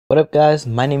What up guys,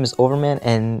 my name is Overman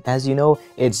and as you know,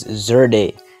 it's Xur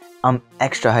Day. I'm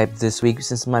extra hyped this week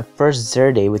since it's my first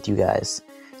Xur Day with you guys.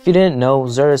 If you didn't know,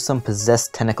 Xur is some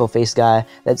possessed tentacle face guy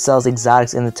that sells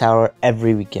exotics in the tower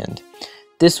every weekend.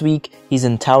 This week, he's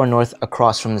in Tower North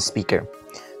across from the speaker.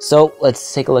 So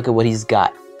let's take a look at what he's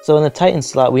got. So in the Titan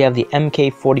slot, we have the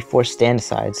MK44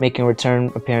 Stand-Asides, making a return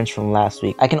appearance from last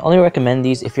week. I can only recommend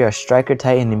these if you're a striker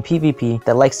Titan in PvP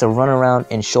that likes to run around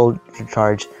and shoulder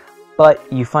charge, but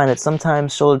you find that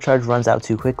sometimes shoulder charge runs out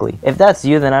too quickly. If that's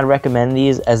you, then I'd recommend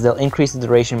these as they'll increase the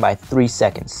duration by 3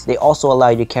 seconds. They also allow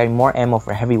you to carry more ammo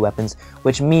for heavy weapons,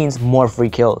 which means more free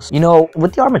kills. You know,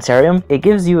 with the Armatarium, it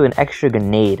gives you an extra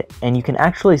grenade, and you can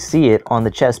actually see it on the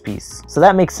chest piece. So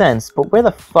that makes sense, but where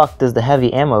the fuck does the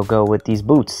heavy ammo go with these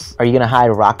boots? Are you gonna hide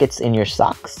rockets in your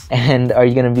socks? And are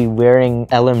you gonna be wearing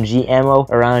LMG ammo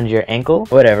around your ankle?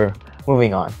 Whatever.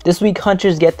 Moving on. This week,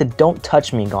 hunters get the Don't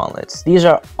Touch Me gauntlets. These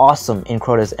are awesome in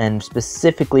Crota's and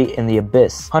specifically in the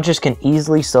Abyss. Hunters can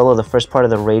easily solo the first part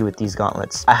of the raid with these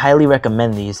gauntlets. I highly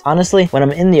recommend these. Honestly, when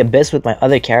I'm in the Abyss with my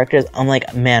other characters, I'm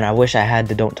like, man, I wish I had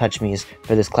the Don't Touch Me's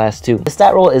for this class too. The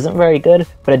stat roll isn't very good,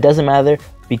 but it doesn't matter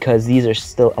because these are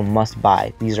still a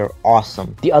must-buy. These are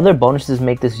awesome. The other bonuses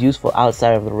make this useful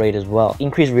outside of the raid as well.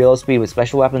 Increased reload speed with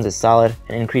special weapons is solid,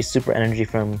 and increased super energy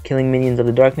from killing minions of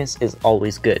the darkness is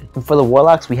always good. And for the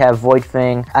warlocks, we have Void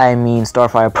Fang,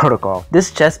 Starfire Protocol.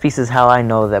 This chest piece is how I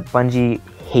know that Bungie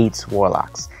hates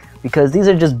warlocks, because these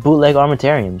are just bootleg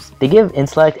Armatariums. They give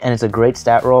intellect and it's a great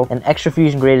stat roll. An extra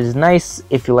fusion grenade is nice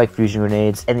if you like fusion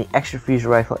grenades, and the extra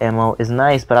fusion rifle ammo is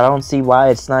nice, but I don't see why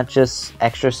it's not just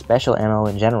extra special ammo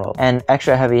in general. And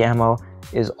extra heavy ammo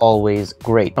is always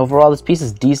great. Overall, this piece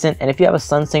is decent, and if you have a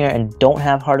Sunsinger and don't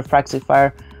have Heart of Praxic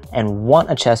Fire and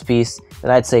want a chest piece, then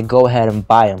I'd say go ahead and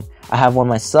buy them. I have one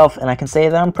myself, and I can say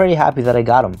that I'm pretty happy that I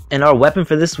got them. And our weapon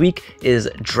for this week is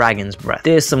Dragon's Breath.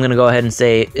 This, I'm gonna go ahead and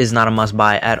say, is not a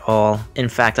must-buy at all. In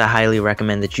fact, I highly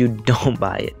recommend that you don't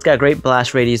buy it. It's got great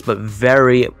blast radius, but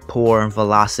very poor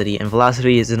velocity, and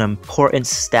velocity is an important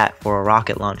stat for a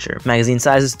rocket launcher. Magazine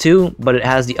size is 2, but it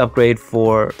has the upgrade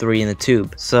for 3 in the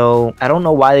tube. So I don't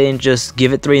know why they didn't just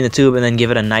give it 3 in the tube and then give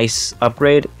it a nice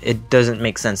upgrade. It doesn't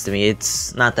make sense to me.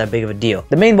 It's not that big of a deal.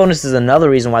 The main bonus is another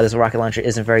reason why this rocket launcher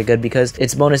isn't very good, because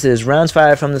its bonus is rounds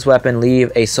fired from this weapon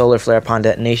leave a solar flare upon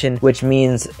detonation, which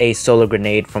means a solar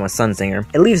grenade from a Sunsinger.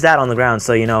 It leaves that on the ground,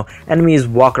 so you know, enemies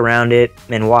walk around it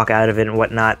and walk out of it and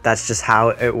whatnot. That's just how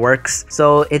it works.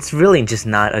 So it's really just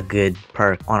not a good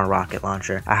perk on a rocket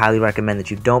launcher. I highly recommend that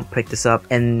you don't pick this up,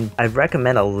 and I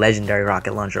recommend a legendary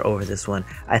rocket launcher over this one.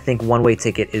 I think one-way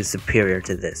ticket is superior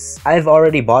to this. I've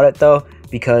already bought it though,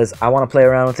 because I want to play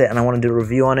around with it and I want to do a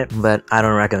review on it, but I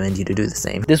don't recommend you to do the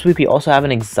same. This week we also have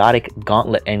an exotic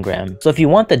gauntlet engram. So if you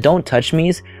want the Don't Touch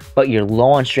Me's, but you're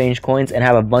low on strange coins and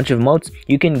have a bunch of motes,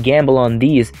 you can gamble on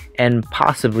these and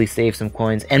possibly save some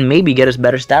coins and maybe get a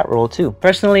better stat roll too.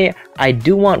 Personally, I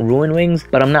do want Ruin Wings,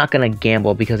 but I'm not gonna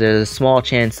gamble because there's a small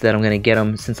chance that I'm gonna get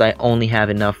them since I only have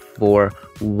enough for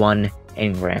 1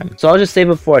 engram. So I'll just save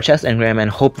up for a chest engram and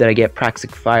hope that I get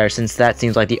Praxic Fire, since that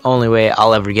seems like the only way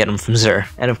I'll ever get them from Xur.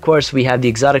 And of course, we have the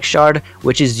exotic shard,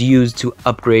 which is used to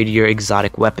upgrade your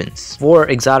exotic weapons. For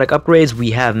exotic upgrades, we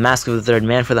have Mask of the Third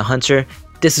Man for the hunter.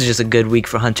 This is just a good week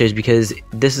for hunters because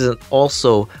this is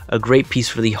also a great piece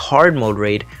for the hard mode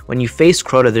raid. When you face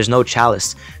Crota, there's no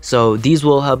chalice, so these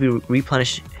will help you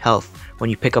replenish health when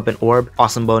you pick up an orb.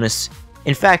 Awesome bonus.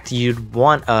 In fact, you'd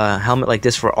want a helmet like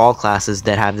this for all classes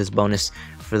that have this bonus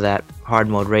for that hard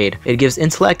mode raid. It gives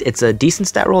intellect. It's a decent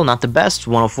stat roll, not the best,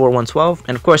 104, 112.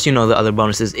 And of course, you know the other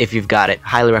bonuses if you've got it.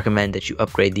 Highly recommend that you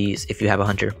upgrade these if you have a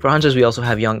hunter. For hunters, we also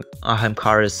have young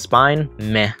Ahamkara's Spine.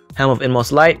 Meh. Helm of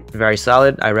Inmost Light, very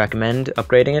solid. I recommend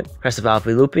upgrading it. Crest of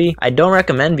Alpi Lupi, I don't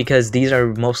recommend because these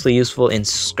are mostly useful in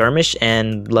skirmish,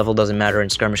 and level doesn't matter in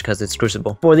skirmish because it's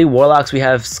crucible. For the warlocks, we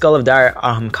have Skull of Dire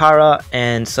Ahamkara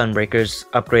and Sunbreakers.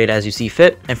 Upgrade as you see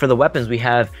fit. And for the weapons, we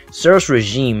have Suros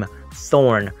Regime,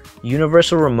 Thorn,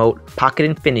 Universal Remote, Pocket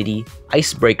Infinity,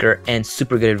 Icebreaker, and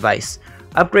Super Good Advice.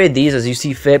 Upgrade these as you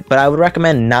see fit, but I would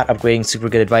recommend not upgrading Super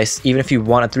Good Advice even if you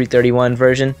want a 331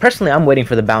 version. Personally, I'm waiting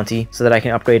for the bounty so that I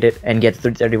can upgrade it and get the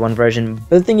 331 version.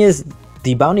 But the thing is,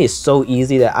 the bounty is so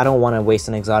easy that I don't want to waste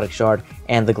an exotic shard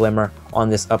and the glimmer on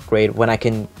this upgrade when I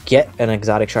can get an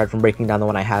exotic shard from breaking down the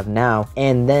one I have now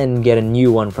and then get a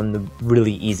new one from the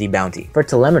really easy bounty. For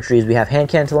telemetries, we have hand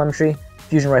cannon telemetry,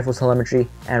 fusion rifle telemetry,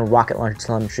 and rocket launcher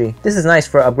telemetry. This is nice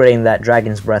for upgrading that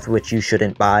Dragon's Breath, which you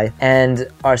shouldn't buy.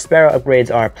 And our Sparrow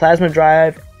upgrades are Plasma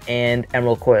Drive and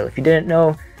Emerald Coil. If you didn't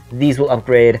know, these will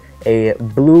upgrade a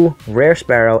blue rare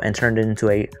Sparrow and turn it into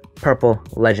a purple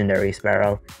legendary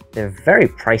Sparrow. They're very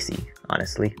pricey.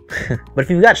 honestly. But if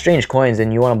you've got strange coins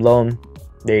and you want to blow them,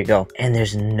 there you go. And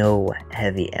there's no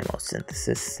heavy ammo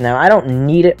synthesis. Now, I don't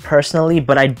need it personally,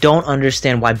 but I don't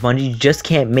understand why Bungie just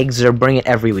can't make Xur bring it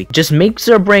every week. Just make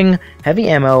Xur bring heavy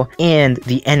ammo and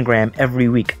the engram every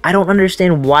week. I don't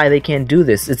understand why they can't do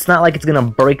this. It's not like it's gonna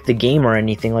break the game or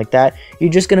anything like that. You're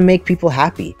just gonna make people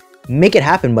happy. Make it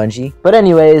happen, Bungie. But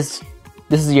anyways,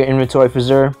 this is your inventory for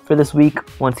Xur for this week.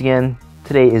 Once again,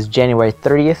 today is January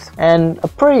 30th, and a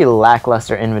pretty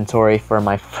lackluster inventory for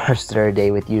my first Xur day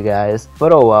with you guys.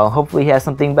 But oh well, hopefully he has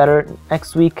something better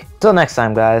next week. Till next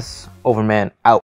time, guys, Overman out.